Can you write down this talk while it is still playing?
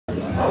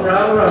All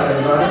right,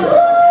 everybody.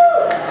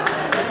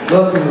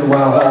 Welcome to the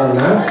Wild Hall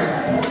tonight.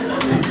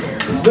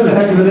 It's been a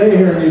heck of a day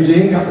here in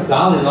Eugene. Got the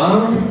Dalai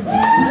Lama,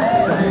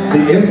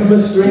 the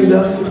infamous string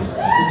dusters.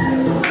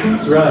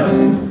 That's right.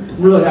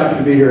 I'm really happy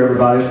to be here,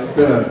 everybody. It's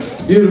been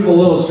a beautiful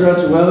little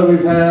stretch of weather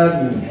we've had,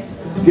 and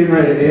it's getting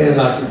ready to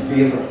end. I can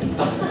feel it.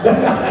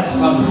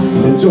 So I'm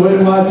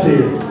enjoying my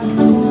tea.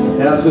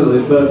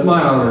 Absolutely, but it's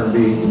my honor to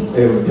be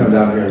able to come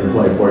down here and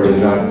play for you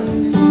tonight.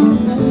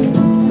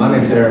 My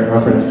name's Eric.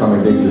 My friends call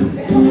me Big D.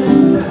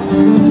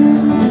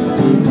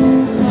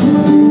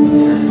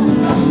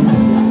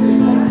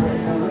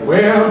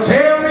 Well,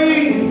 tell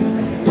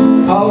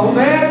me all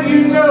that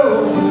you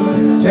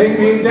know. Take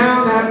me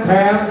down that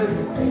path.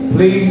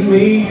 Please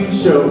me, you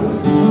show.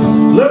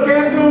 Look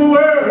at the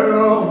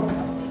world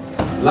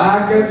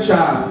like a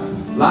child.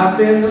 Life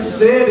in the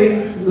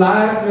city,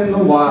 life in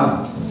the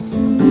wild.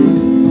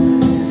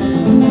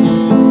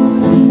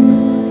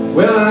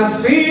 Well, I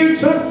see you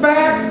took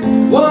back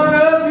one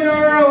of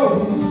your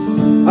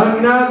own.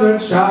 Another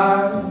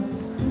child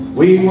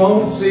we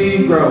won't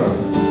see grow.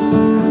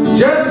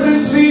 Just to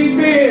see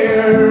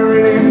fear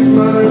in its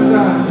mother's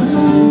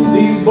eyes.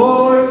 These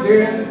boys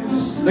here,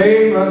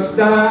 they must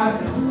die.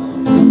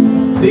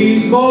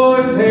 These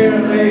boys here,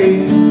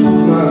 they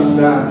must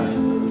die.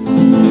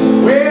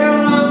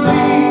 Well, I'm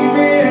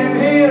leaving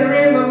here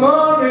in the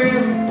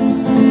morning.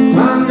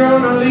 I'm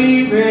gonna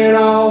leave it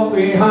all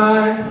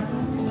behind.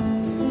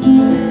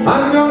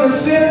 I'm gonna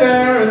sit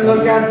there and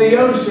look at the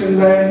ocean,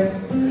 babe.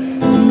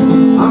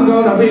 I'm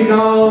gonna be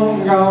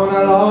gone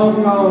a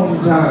long, long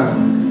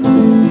time.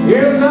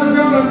 Yes, I'm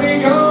gonna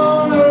be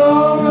gone a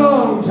long,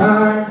 long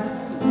time.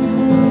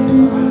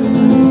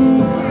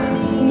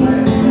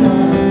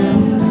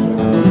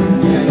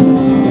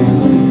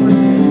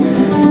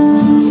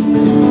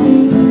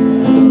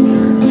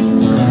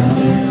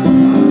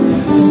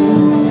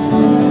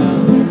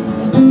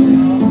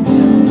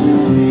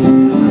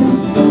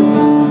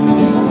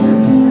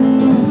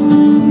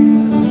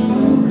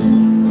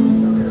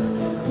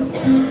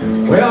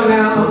 Well,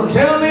 now,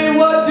 tell me,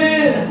 what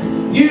did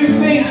you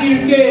think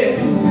you'd get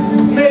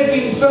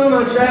making so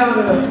much out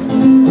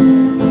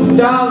of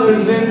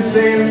dollars and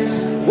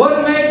cents?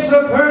 What makes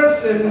a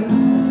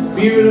person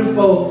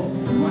beautiful?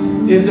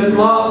 Is it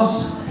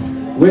lost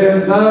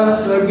with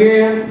us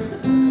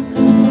again?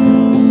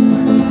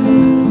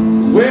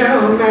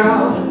 Well,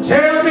 now,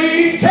 tell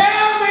me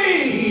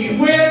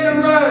when to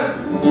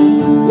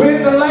run,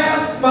 when the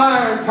last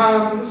fire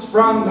comes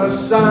from the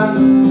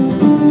sun.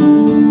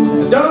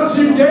 Don't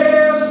you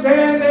dare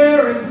stand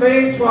there and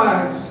think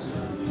twice.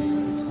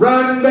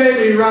 Run,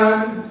 baby,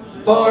 run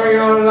for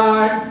your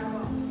life.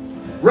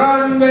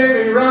 Run,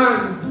 baby,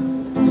 run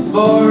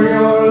for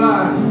your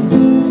life.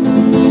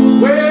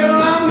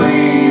 Well, I'm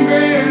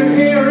leaving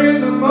here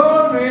in the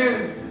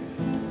morning.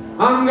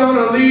 I'm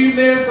gonna leave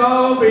this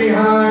all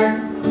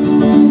behind.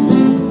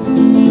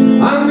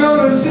 I'm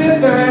gonna sit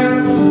there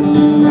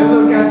and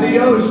look at the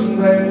ocean,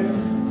 baby.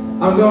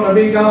 I'm gonna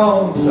be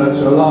gone such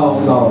a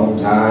long, long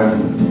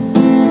time.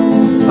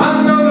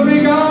 I'm gonna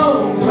be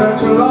gone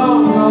such a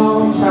long,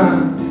 long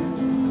time.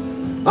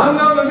 I'm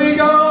gonna be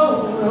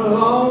gone a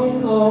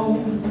long,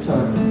 long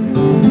time.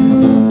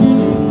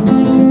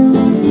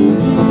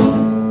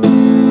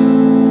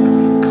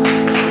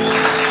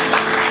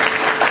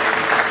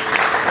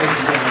 Thank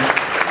you, guys.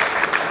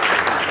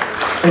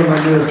 One of my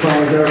newest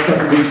songs there, Cut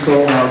the Beach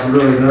Soul. I was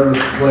really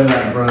nervous to play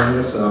that in front of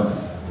you, so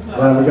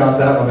glad we got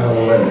that one out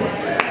of the way.